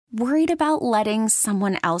Worried about letting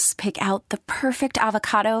someone else pick out the perfect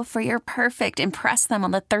avocado for your perfect impress them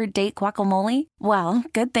on the third date guacamole? Well,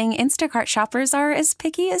 good thing Instacart shoppers are as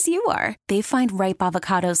picky as you are. They find ripe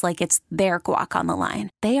avocados like it's their guac on the line.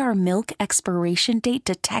 They are milk expiration date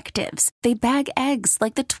detectives. They bag eggs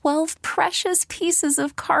like the 12 precious pieces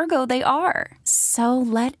of cargo they are. So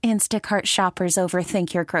let Instacart shoppers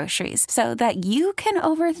overthink your groceries so that you can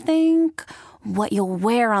overthink what you'll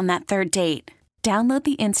wear on that third date. Download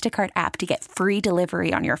the Instacart app to get free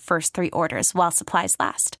delivery on your first 3 orders while supplies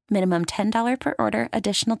last. Minimum $10 per order.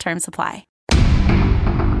 Additional terms apply.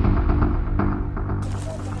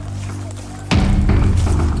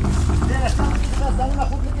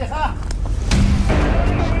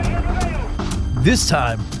 This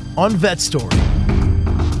time on Vet Story.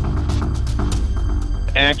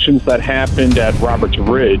 Actions that happened at Roberts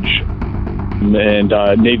Ridge, and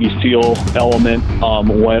Navy SEAL element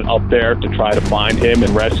went up there to try to find him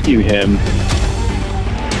and rescue him.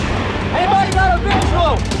 Anybody got a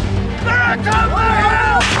visual?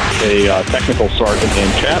 A technical sergeant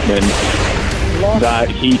named Chapman,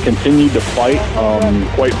 that he continued to fight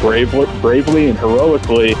quite bravely and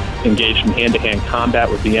heroically, engaged in hand-to-hand combat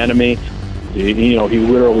with the enemy. He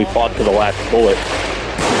literally fought to the last bullet.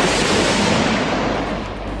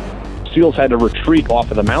 SEALs had to retreat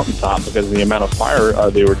off of the mountaintop because of the amount of fire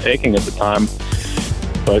they were taking at the time.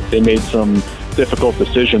 But they made some difficult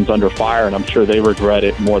decisions under fire, and I'm sure they regret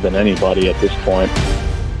it more than anybody at this point.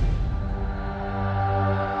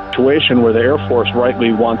 Situation where the Air Force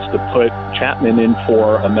rightly wants to put Chapman in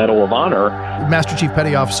for a Medal of Honor. Master Chief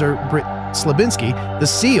Petty Officer Britt Slabinski, the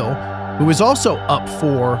SEAL, who is also up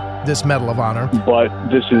for this Medal of Honor. But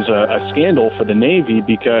this is a scandal for the Navy,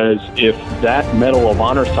 because if that Medal of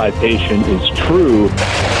Honor citation is true,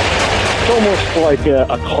 it's almost like a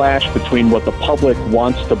clash between what the public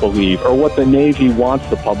wants to believe, or what the Navy wants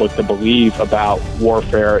the public to believe about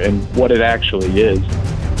warfare and what it actually is.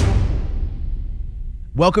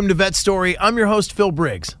 Welcome to Vet Story. I'm your host, Phil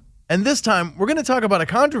Briggs. And this time, we're going to talk about a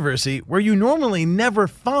controversy where you normally never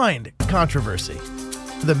find controversy.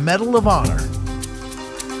 The Medal of Honor.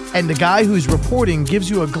 And the guy who's reporting gives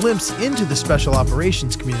you a glimpse into the special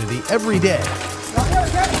operations community every day.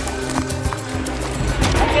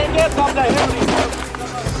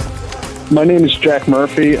 My name is Jack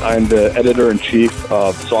Murphy. I'm the editor-in-chief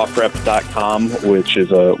of SoftRep.com, which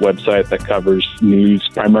is a website that covers news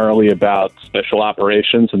primarily about special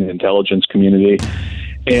operations and the intelligence community.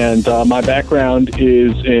 And my background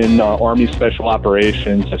is in Army Special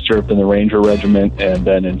Operations. I served in the Ranger Regiment and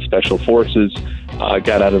then in Special Forces.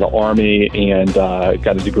 Got out of the Army and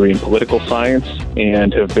got a degree in political science,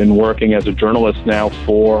 and have been working as a journalist now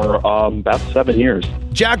for about 7 years.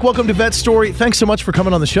 Jack, welcome to Vet Story. Thanks so much for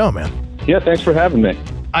coming on the show, man. Yeah, thanks for having me.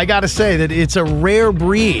 I got to say that it's a rare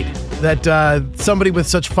breed that somebody with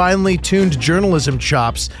such finely tuned journalism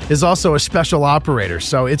chops is also a special operator.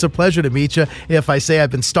 So it's a pleasure to meet you. If I say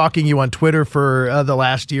I've been stalking you on Twitter for the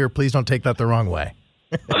last year, please don't take that the wrong way.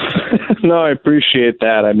 No, I appreciate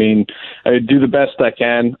that. I mean, I do the best I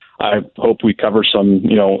can. I hope we cover some,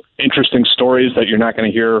 interesting stories that you're not going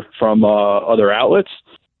to hear from other outlets.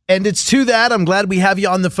 And it's to that, I'm glad we have you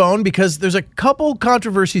on the phone, because there's a couple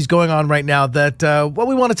controversies going on right now that what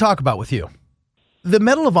we want to talk about with you. The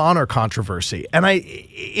Medal of Honor controversy. And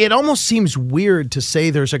it almost seems weird to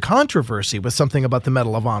say there's a controversy with something about the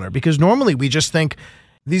Medal of Honor, because normally we just think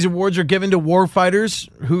these awards are given to warfighters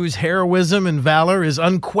whose heroism and valor is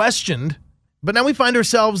unquestioned. But now we find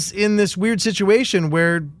ourselves in this weird situation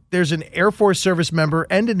where there's an Air Force service member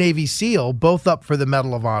and a Navy SEAL both up for the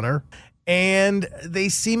Medal of Honor, and they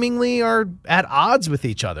seemingly are at odds with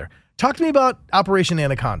each other. Talk to me about Operation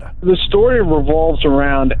Anaconda. The story revolves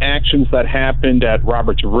around actions that happened at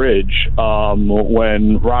Roberts Ridge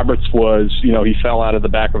when Roberts was, he fell out of the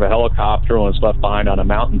back of a helicopter and was left behind on a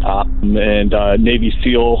mountaintop. And Navy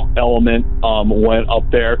SEAL element went up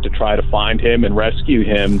there to try to find him and rescue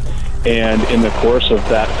him. And in the course of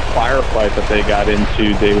that firefight that they got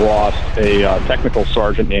into, they lost a technical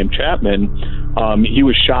sergeant named Chapman. He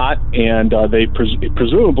was shot, and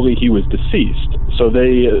presumably he was deceased. So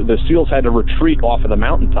the SEALs had to retreat off of the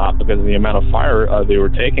mountaintop because of the amount of fire they were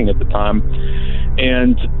taking at the time.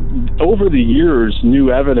 And over the years,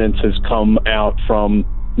 new evidence has come out from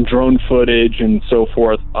drone footage and so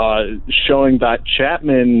forth, showing that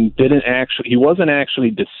Chapman he wasn't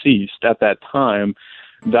actually deceased at that time,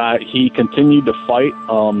 that he continued to fight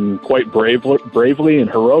quite bravely and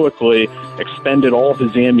heroically, expended all of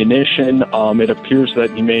his ammunition. It appears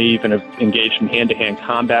that he may even have engaged in hand-to-hand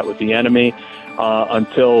combat with the enemy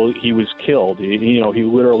until he was killed. He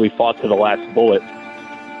literally fought to the last bullet.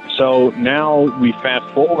 So now we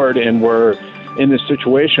fast forward and we're in this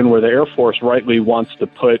situation where the Air Force rightly wants to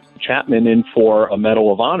put Chapman in for a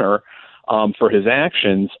Medal of Honor for his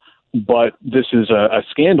actions. But this is a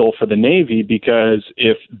scandal for the Navy, because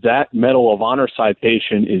if that Medal of Honor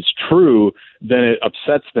citation is true, then it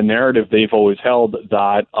upsets the narrative they've always held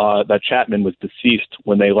that Chapman was deceased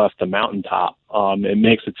when they left the mountaintop. It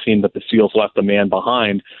makes it seem that the SEALs left a man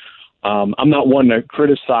behind. I'm not one to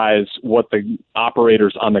criticize what the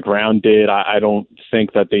operators on the ground did. I don't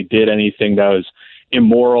think that they did anything that was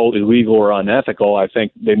immoral, illegal, or unethical. I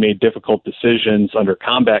think they made difficult decisions under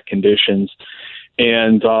combat conditions.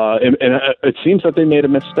 And it seems that they made a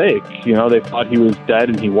mistake. You know, they thought he was dead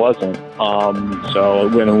and he wasn't. So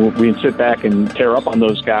when we sit back and tear up on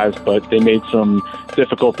those guys, but they made some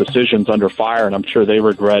difficult decisions under fire, and I'm sure they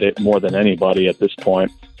regret it more than anybody at this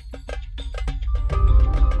point.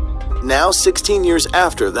 Now, 16 years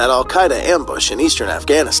after that al-Qaeda ambush in eastern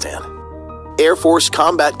Afghanistan, Air Force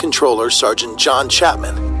Combat Controller Sergeant John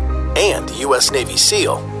Chapman and U.S. Navy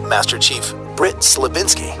SEAL Master Chief Britt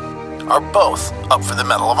Slabinski are both up for the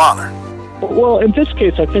Medal of Honor. Well, in this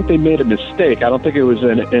case, I think they made a mistake. I don't think it was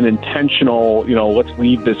an intentional, let's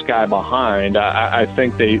leave this guy behind. I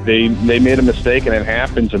think they made a mistake, and it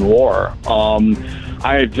happens in war.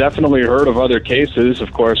 I've definitely heard of other cases,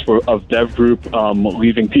 of course, of Dev Group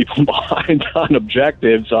leaving people behind on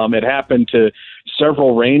objectives. It happened to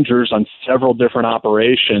several Rangers on several different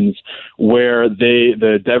operations where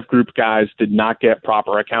the Dev Group guys did not get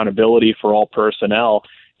proper accountability for all personnel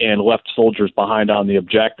and left soldiers behind on the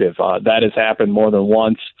objective. That has happened more than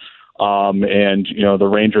once. And the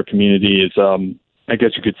Ranger community is, I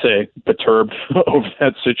guess you could say, perturbed over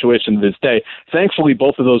that situation to this day. Thankfully,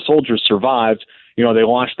 both of those soldiers survived. They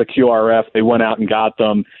launched the QRF, they went out and got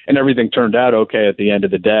them, and everything turned out okay at the end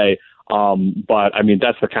of the day. But, I mean,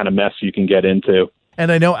 that's the kind of mess you can get into.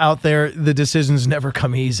 And I know out there, the decisions never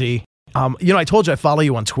come easy. I told you I follow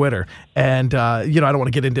you on Twitter, and, I don't want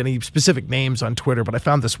to get into any specific names on Twitter, but I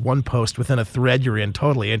found this one post within a thread you're in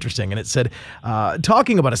totally interesting. And it said,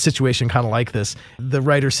 talking about a situation kind of like this, the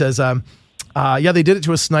writer says, they did it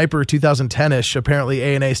to a sniper 2010-ish. Apparently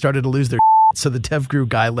A&A started to lose their so the Dev Group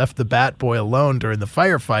guy left the Bat Boy alone during the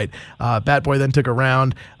firefight. Bat Boy then took a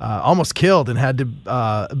round, almost killed, and had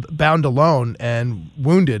to bound alone and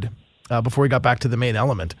wounded before he got back to the main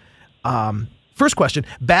element. First question,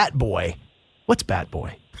 Bat Boy. What's Bat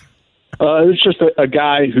Boy? It's just a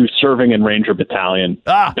guy who's serving in Ranger Battalion.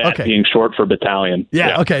 Bat okay. Being short for battalion.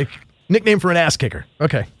 Yeah, okay. Nickname for an ass kicker.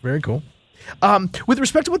 Okay, very cool. With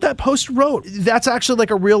respect to what that post wrote, that's actually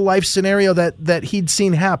like a real life scenario that he'd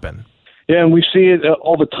seen happen. Yeah, and we see it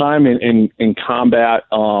all the time in combat,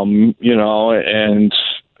 and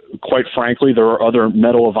quite frankly, there are other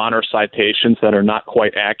Medal of Honor citations that are not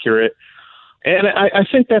quite accurate. And I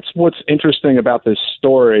think that's what's interesting about this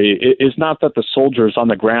story is not that the soldiers on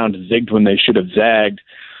the ground zigged when they should have zagged.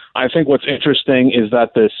 I think what's interesting is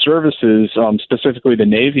that the services, specifically the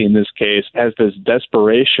Navy in this case, has this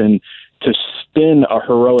desperation to spin a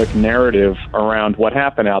heroic narrative around what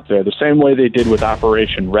happened out there, the same way they did with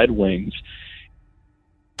Operation Red Wings.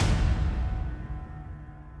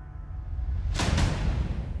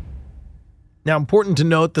 Now, important to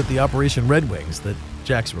note that the Operation Red Wings that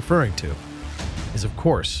Jack's referring to is, of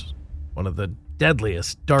course, one of the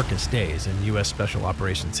deadliest, darkest days in U.S. Special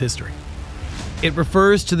Operations history. It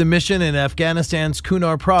refers to the mission in Afghanistan's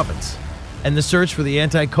Kunar province and the search for the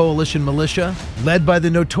anti-coalition militia led by the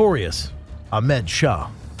notorious Ahmed Shah.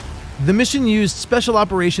 The mission used Special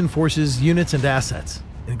Operation Forces units and assets,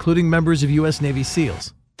 including members of U.S. Navy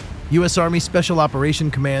SEALs, U.S. Army Special Operation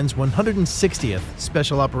Command's 160th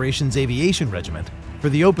Special Operations Aviation Regiment for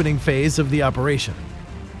the opening phase of the operation.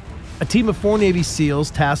 A team of 4 Navy SEALs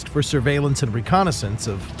tasked for surveillance and reconnaissance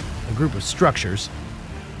of a group of structures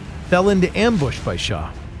fell into ambush by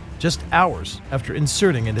Shah just hours after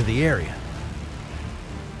inserting into the area.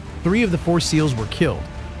 3 of the 4 SEALs were killed.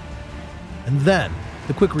 And then,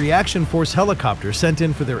 the Quick Reaction Force helicopter sent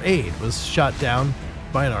in for their aid was shot down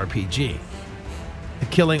by an RPG,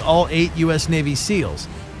 killing all 8 U.S. Navy SEALs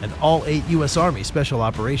and all 8 U.S. Army Special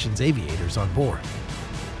Operations aviators on board.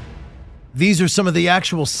 These are some of the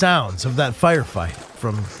actual sounds of that firefight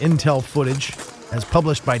from intel footage as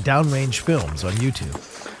published by Downrange Films on YouTube.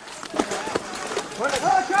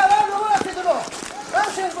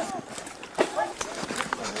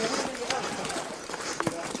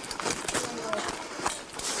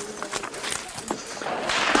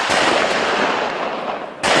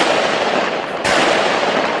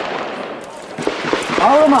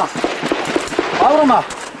 Avrama.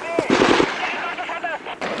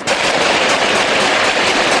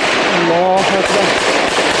 Allahu Ekber.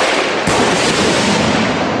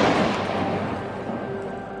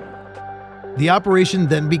 The operation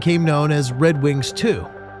then became known as Red Wings 2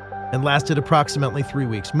 and lasted approximately 3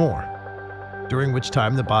 weeks more, during which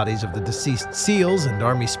time the bodies of the deceased SEALs and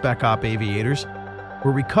Army Spec Op aviators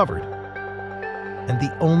were recovered. And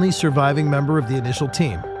the only surviving member of the initial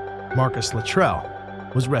team, Marcus Luttrell,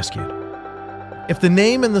 was rescued. If the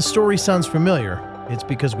name and the story sounds familiar, it's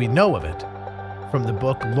because we know of it from the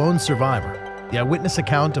book Lone Survivor, the eyewitness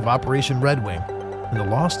account of Operation Red Wing and the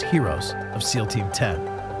lost heroes of SEAL Team 10.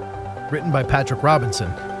 Written by Patrick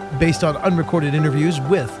Robinson, based on unrecorded interviews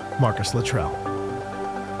with Marcus Luttrell.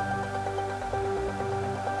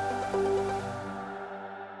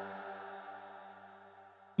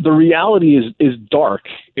 The reality is dark.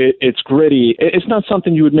 It's gritty. It's not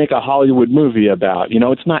something you would make a Hollywood movie about.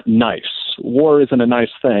 It's not nice. War isn't a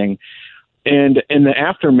nice thing. And in the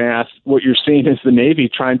aftermath, what you're seeing is the Navy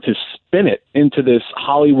trying to spin it into this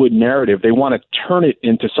Hollywood narrative. They want to turn it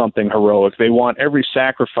into something heroic. They want every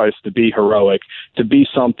sacrifice to be heroic, to be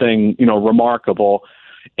something, remarkable.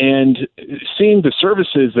 And seeing the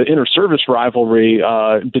services, the inter-service rivalry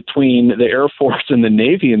between the Air Force and the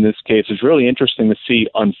Navy in this case is really interesting to see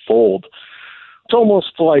unfold. It's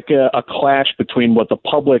almost like a clash between what the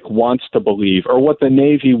public wants to believe or what the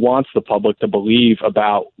Navy wants the public to believe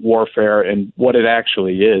about warfare and what it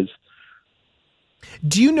actually is.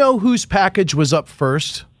 Do you know whose package was up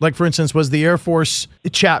first? Like, for instance, was the Air Force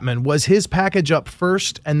Chapman, was his package up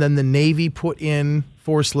first and then the Navy put in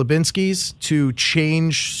Forrest Lubinsky's to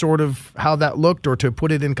change sort of how that looked or to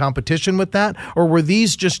put it in competition with that? Or were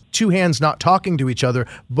these just two hands not talking to each other,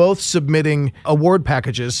 both submitting award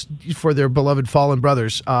packages for their beloved fallen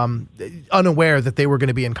brothers, unaware that they were going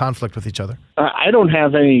to be in conflict with each other? I don't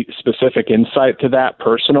have any specific insight to that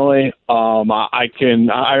personally.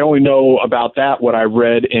 I only know about that what I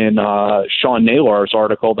read in Sean Naylor's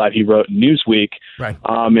article that he wrote in Newsweek. Right.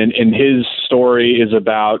 And his story is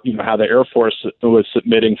about how the Air Force was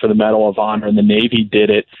submitting for the Medal of Honor and the Navy did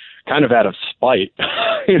it kind of out of spite,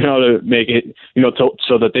 to make it,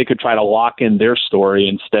 so that they could try to lock in their story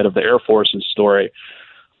instead of the Air Force's story.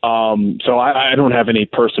 So I don't have any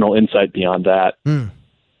personal insight beyond that.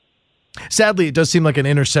 Sadly, it does seem like an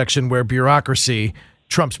intersection where bureaucracy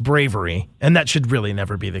trumps bravery, and that should really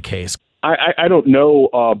never be the case. I don't know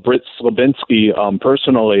Britt Slubinsky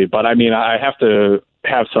personally, but I have to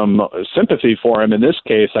have some sympathy for him in this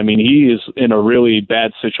case. He is in a really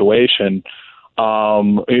bad situation,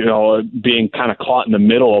 being kind of caught in the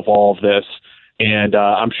middle of all of this. And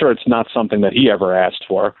I'm sure it's not something that he ever asked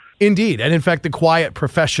for. Indeed. And in fact, the quiet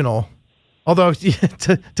professional, although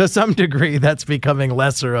to some degree that's becoming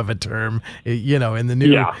lesser of a term, in the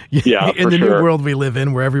new new world we live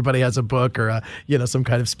in, where everybody has a book or some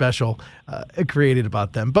kind of special created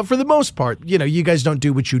about them. But for the most part, you guys don't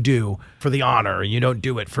do what you do for the honor. You don't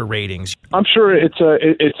do it for ratings. I'm sure it's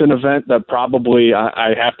an event that probably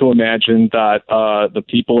I have to imagine that the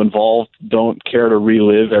people involved don't care to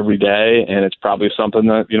relive every day, and it's probably something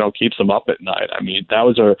that keeps them up at night.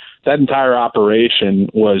 That entire operation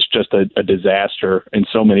was just a disaster in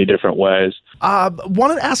so many different ways.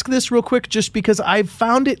 Wanted to ask this real quick, just because I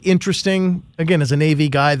found it interesting, again, as a Navy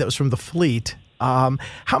guy that was from the fleet,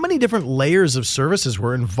 how many different layers of services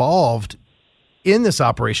were involved in this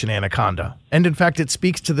Operation Anaconda? And in fact, it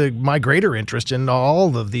speaks to my greater interest in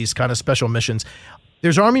all of these kind of special missions.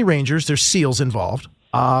 There's Army Rangers, there's SEALs involved.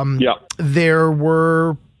 There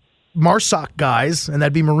were MARSOC guys, and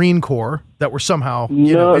that'd be Marine Corps, that were somehow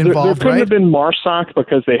involved, there couldn't have been MARSOC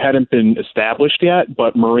because they hadn't been established yet,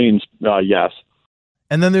 but Marines, yes.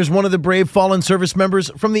 And then there's one of the brave fallen service members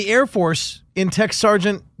from the Air Force in Tech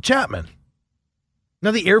Sergeant Chapman. Now,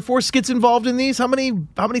 the Air Force gets involved in these. How many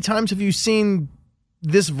times have you seen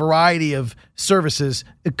this variety of services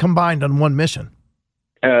combined on one mission?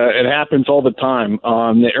 It happens all the time.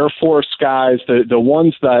 The Air Force guys, the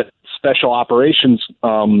ones that special operations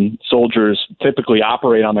soldiers typically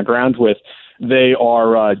operate on the ground with, they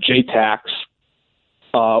are JTACs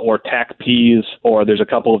or TACPs, or there's a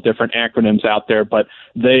couple of different acronyms out there, but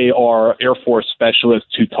they are Air Force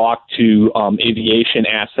specialists who talk to aviation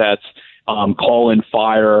assets, call in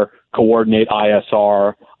fire, coordinate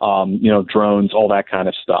ISR, drones, all that kind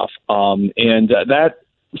of stuff. And that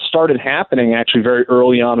started happening actually very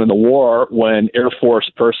early on in the war when Air Force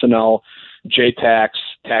personnel, JTACs,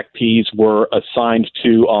 TACPs were assigned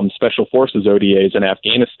to Special Forces ODAs in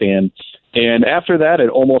Afghanistan. And after that, it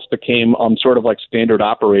almost became sort of like standard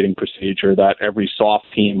operating procedure that every SOF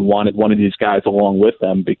team wanted one of these guys along with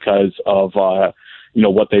them because of,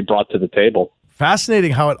 what they brought to the table.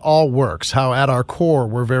 Fascinating how it all works, how at our core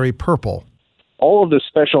we're very purple. All of the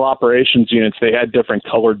special operations units, they had different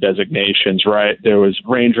color designations, right? There was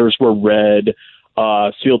Rangers were red,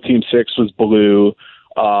 SEAL Team 6 was blue.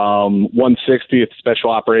 160th Special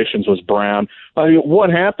Operations was brown. I mean, what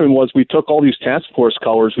happened was we took all these task force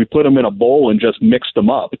colors, we put them in a bowl and just mixed them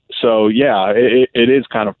up. So, yeah, it is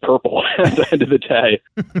kind of purple at the end of the day.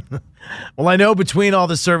 Well, I know between all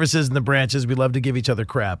the services and the branches, we love to give each other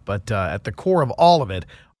crap, but at the core of all of it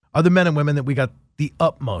are the men and women that we got the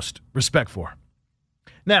utmost respect for.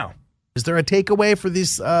 Now, is there a takeaway for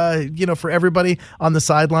these, for everybody on the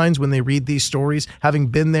sidelines when they read these stories, having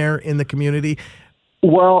been there in the community?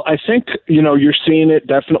 Well, I think, you're seeing it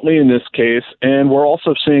definitely in this case, and we're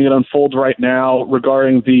also seeing it unfold right now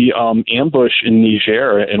regarding the ambush in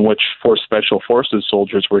Niger in which 4 Special Forces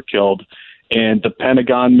soldiers were killed. And the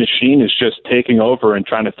Pentagon machine is just taking over and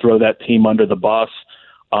trying to throw that team under the bus.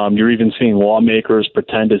 You're even seeing lawmakers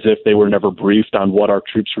pretend as if they were never briefed on what our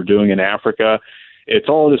troops were doing in Africa. It's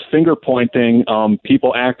all this finger pointing,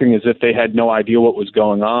 people acting as if they had no idea what was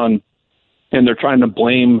going on, and they're trying to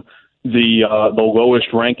blame the lowest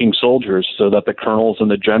ranking soldiers so that the colonels and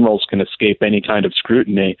the generals can escape any kind of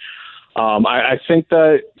scrutiny. I think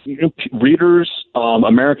that readers,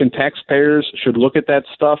 American taxpayers should look at that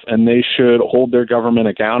stuff and they should hold their government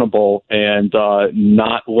accountable and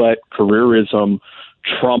not let careerism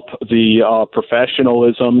trump the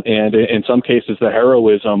professionalism and, in some cases, the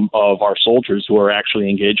heroism of our soldiers who are actually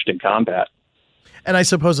engaged in combat. And I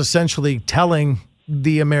suppose essentially telling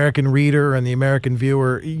the American reader and the American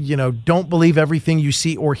viewer, don't believe everything you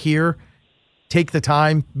see or hear. Take the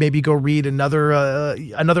time, maybe go read another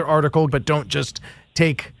article, but don't just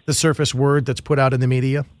take the surface word that's put out in the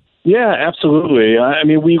media. Yeah, absolutely. I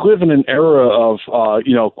mean, we live in an era of,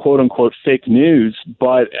 quote unquote fake news,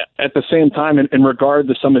 but at the same time, in regard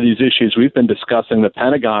to some of these issues we've been discussing, the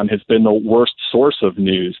Pentagon has been the worst source of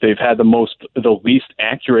news. They've had the least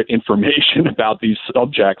accurate information about these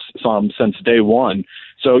subjects since day one.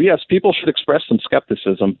 So yes, people should express some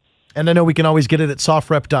skepticism. And I know we can always get it at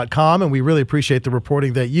sofrep.com, and we really appreciate the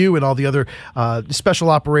reporting that you and all the other special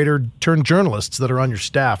operator turned journalists that are on your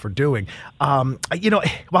staff are doing. While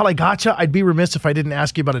I gotcha, I'd be remiss if I didn't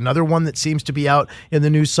ask you about another one that seems to be out in the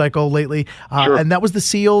news cycle lately. Sure. And that was the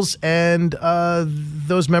SEALs and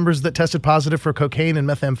those members that tested positive for cocaine and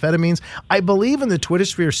methamphetamines. I believe in the Twitter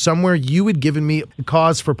sphere somewhere you had given me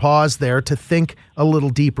cause for pause there to think a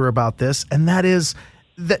little deeper about this, and that is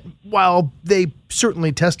that while they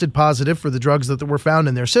certainly tested positive for the drugs that were found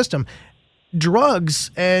in their system,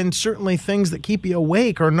 drugs and certainly things that keep you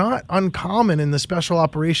awake are not uncommon in the special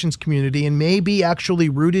operations community and may be actually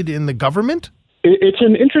rooted in the government? It's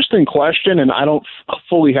an interesting question, and I don't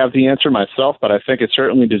fully have the answer myself, but I think it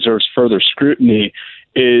certainly deserves further scrutiny.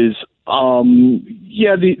 These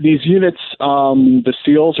units, the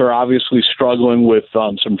SEALs are obviously struggling with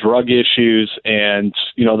some drug issues, and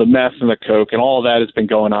the meth and the coke and all of that has been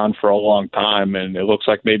going on for a long time, and it looks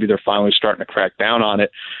like maybe they're finally starting to crack down on it.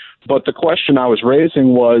 But the question I was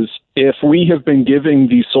raising was, if we have been giving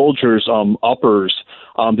these soldiers uppers,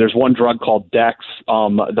 there's one drug called Dex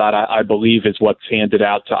that I believe is what's handed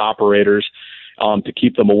out to operators to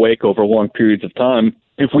keep them awake over long periods of time.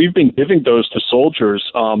 If we've been giving those to soldiers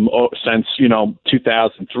since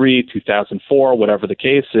 2003, 2004, whatever the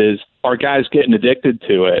case is, are guys getting addicted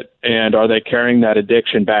to it? And are they carrying that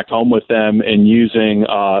addiction back home with them and using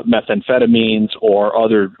methamphetamines or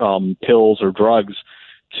other pills or drugs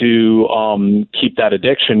to keep that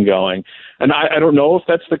addiction going? And I don't know if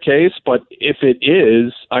that's the case, but if it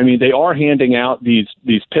is, I mean, they are handing out these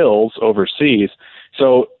pills overseas.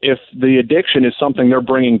 So if the addiction is something they're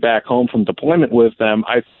bringing back home from deployment with them,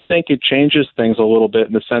 I think it changes things a little bit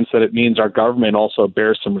in the sense that it means our government also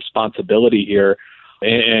bears some responsibility here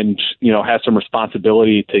and has some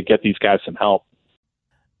responsibility to get these guys some help.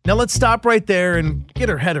 Now let's stop right there and get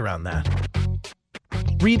our head around that.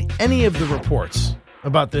 Read any of the reports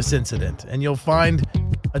about this incident, and you'll find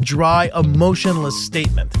a dry, emotionless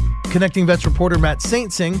statement. Connecting Vets reporter Matt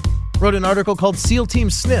Saintsing wrote an article called SEAL Team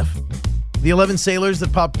Sniff, the 11 sailors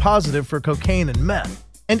that popped positive for cocaine and meth.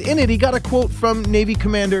 And in it, he got a quote from Navy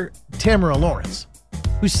Commander Tamara Lawrence,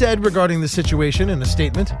 who said regarding the situation in a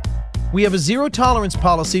statement, "We have a zero-tolerance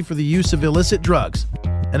policy for the use of illicit drugs,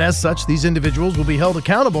 and as such, these individuals will be held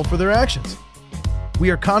accountable for their actions. We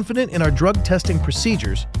are confident in our drug testing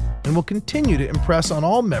procedures and will continue to impress on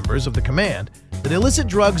all members of the command that illicit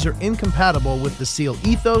drugs are incompatible with the SEAL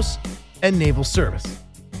ethos and naval service."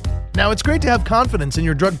 Now, it's great to have confidence in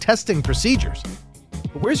your drug testing procedures,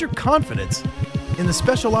 but where's your confidence in the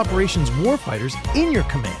special operations warfighters in your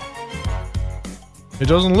command? It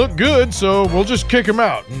doesn't look good, so we'll just kick them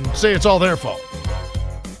out and say it's all their fault.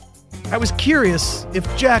 I was curious if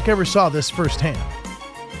Jack ever saw this firsthand.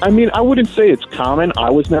 I mean, I wouldn't say it's common. I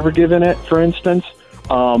was never given it, for instance.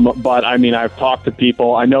 But I mean, I've talked to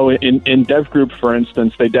people. I know in Dev Group, for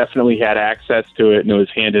instance, they definitely had access to it, and it was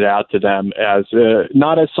handed out to them as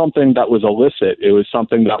not as something that was illicit. It was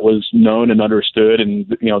something that was known and understood,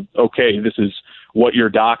 and okay, this is what your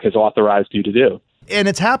doc has authorized you to do. And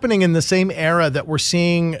it's happening in the same era that we're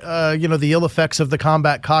seeing, the ill effects of the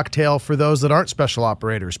combat cocktail for those that aren't special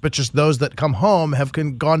operators, but just those that come home have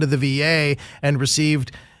gone to the VA and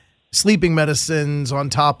received sleeping medicines on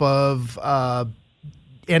top of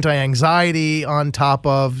anti-anxiety, on top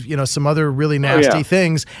of, some other really nasty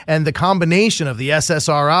things. And the combination of the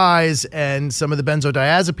SSRIs and some of the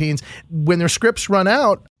benzodiazepines, when their scripts run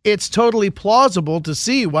out, it's totally plausible to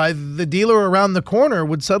see why the dealer around the corner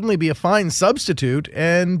would suddenly be a fine substitute.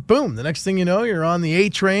 And boom, the next thing you know, you're on the A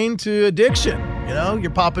train to addiction. You're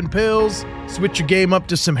popping pills, switch your game up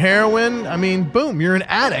to some heroin. I mean, boom, you're an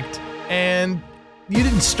addict. And you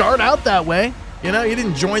didn't start out that way. You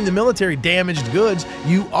didn't join the military damaged goods.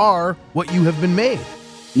 You are what you have been made.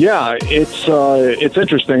 Yeah, it's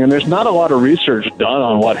interesting, and there's not a lot of research done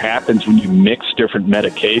on what happens when you mix different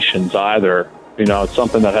medications either. It's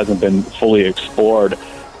something that hasn't been fully explored.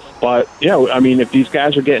 But, I mean, if these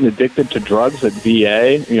guys are getting addicted to drugs at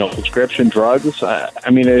VA, prescription drugs, I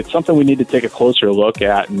mean, it's something we need to take a closer look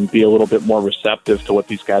at and be a little bit more receptive to what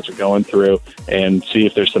these guys are going through and see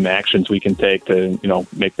if there's some actions we can take to,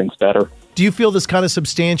 make things better. Do you feel this kind of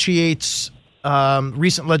substantiates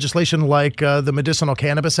recent legislation like the Medicinal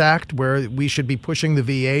Cannabis Act, where we should be pushing the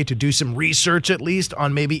VA to do some research at least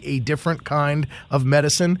on maybe a different kind of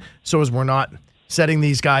medicine so as we're not setting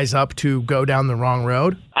these guys up to go down the wrong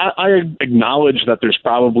road? I acknowledge that there's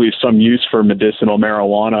probably some use for medicinal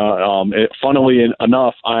marijuana. Funnily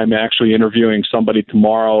enough, I'm actually interviewing somebody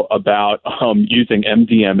tomorrow about using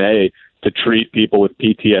MDMA to treat people with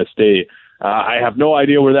PTSD. I have no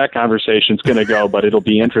idea where that conversation's going to go, but it'll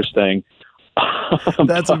be interesting.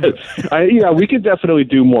 We could definitely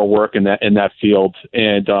do more work in that field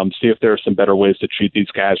and see if there are some better ways to treat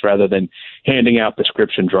these guys rather than handing out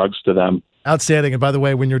prescription drugs to them. Outstanding. And by the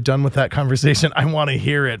way, when you're done with that conversation, I want to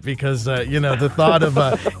hear it because, the thought of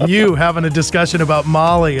you having a discussion about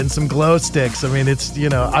Molly and some glow sticks, I mean, it's,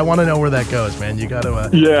 I want to know where that goes, man. You got to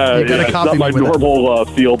copy it's not my normal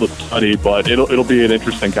field of study, but it'll be an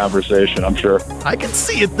interesting conversation, I'm sure. I can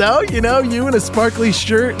see it, though. You in a sparkly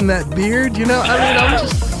shirt and that beard, I'm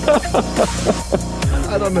just...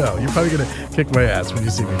 I don't know. You're probably going to kick my ass when you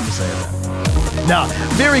see me for saying that. No,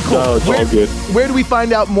 very cool. No, it's all good. Where do we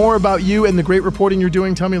find out more about you and the great reporting you're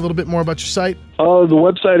doing? Tell me a little bit more about your site. The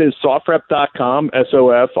website is sofrep.com,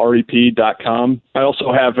 SOFREP.com. I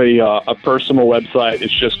also have a personal website.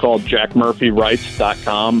 It's just called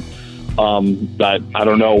jackmurphywrites.com. That I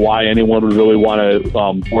don't know why anyone would really want to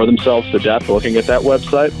bore themselves to death looking at that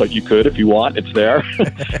website, but you could if you want. It's there.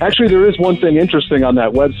 Actually, there is one thing interesting on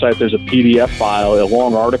that website. There's a PDF file, a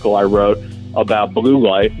long article I wrote about Blue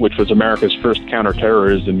Light, which was America's first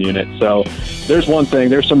counterterrorism unit. So there's one thing.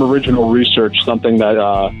 There's some original research, something that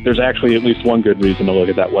there's actually at least one good reason to look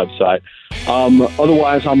at that website.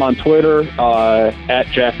 Otherwise, I'm on Twitter at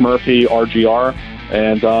Jack Murphy RGR,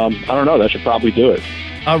 and I don't know. That should probably do it.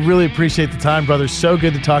 I really appreciate the time, brother. So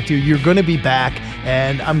good to talk to you. You're going to be back,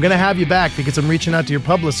 and I'm going to have you back because I'm reaching out to your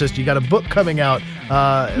publicist. You got a book coming out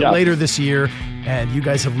later this year, and you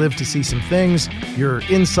guys have lived to see some things. Your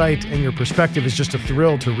insight and your perspective is just a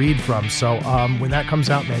thrill to read from. So when that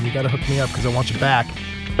comes out, man, you got to hook me up because I want you back.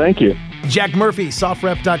 Thank you. Jack Murphy,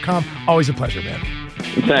 sofrep.com. Always a pleasure, man.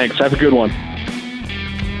 Thanks. Have a good one.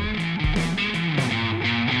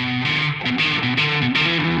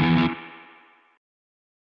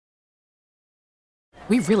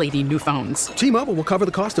 We really need new phones. T-Mobile will cover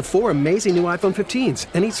the cost of 4 amazing new iPhone 15s,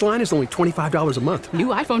 and each line is only $25 a month. New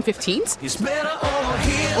iPhone 15s? It's better over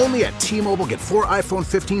here. Only at T-Mobile, get 4 iPhone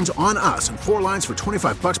 15s on us and 4 lines for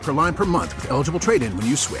 $25 per line per month with eligible trade-in when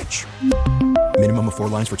you switch. Minimum of 4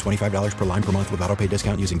 lines for $25 per line per month with autopay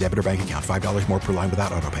discount using debit or bank account. $5 more per line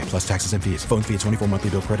without autopay, plus taxes and fees. Phone fee at 24 monthly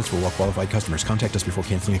bill credits for well-qualified customers. Contact us before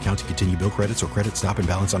canceling account to continue bill credits or credit stop and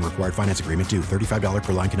balance on required finance agreement due. $35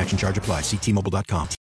 per line connection charge applies. See T-Mobile.com.